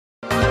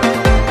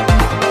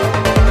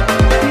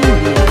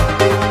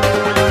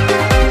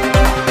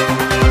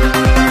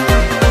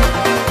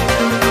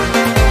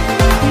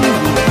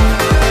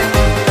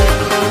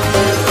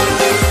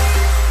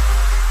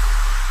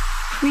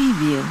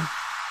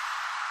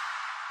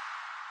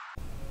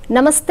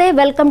నమస్తే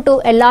welcome to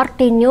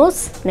LRT news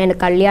నేను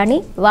కళ్యాణి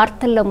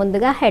వార్తల్లో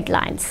ముందుగా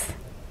హెడ్లైన్స్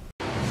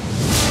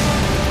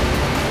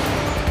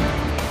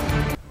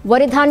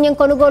వరి ధాన్యం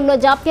కొనుగోలులో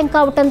జాప్యం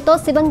కావడంతో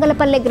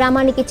శివంగలపల్లె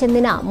గ్రామానికి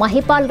చెందిన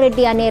మహిపాల్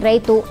రెడ్డి అనే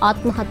రైతు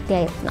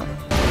ఆత్మహత్య యత్నం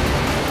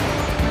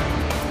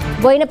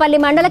బోయినపల్లి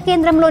మండల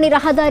కేంద్రంలోని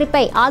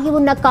రహదారిపై ఆగి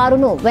ఉన్న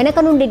కారును వెనక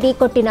నుండి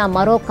ఢీకొట్టిన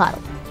మరో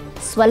కారు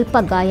స్వల్ప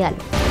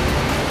గాయాలు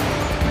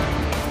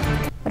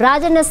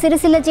రాజన్న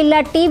సిరిసిల్ల జిల్లా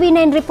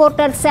TV9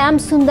 రిపోర్టర్ శ్యామ్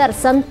సుందర్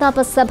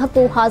సంతాప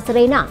సభకు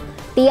హాజరైన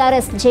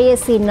టీఆర్ఎస్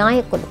జేఏసీ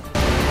నాయకులు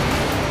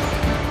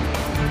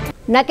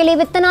నకిలీ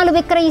విత్తనాలు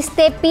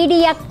విక్రయిస్తే పీడీ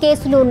యాక్ట్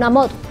కేసులు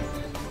నమోదు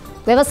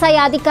వ్యవసాయ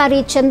అధికారి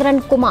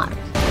చంద్రన్ కుమార్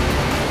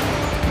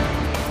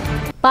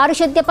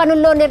పారిశుద్ధ్య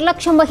పనుల్లో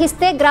నిర్లక్ష్యం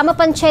వహిస్తే గ్రామ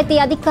పంచాయతీ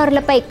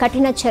అధికారులపై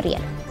కఠిన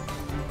చర్యలు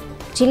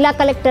జిల్లా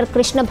కలెక్టర్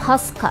కృష్ణ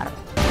భాస్కర్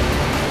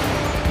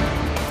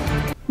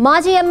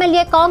మాజీ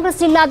ఎమ్మెల్యే కాంగ్రెస్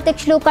జిల్లా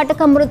అధ్యక్షులు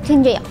కటక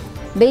మృత్యుంజయ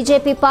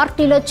బీజేపీ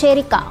పార్టీలో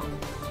చేరిక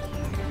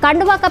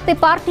కండువా కప్పి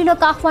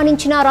పార్టీలోకి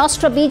ఆహ్వానించిన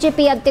రాష్ట్ర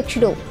బీజేపీ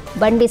అధ్యక్షుడు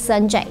బండి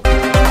సంజయ్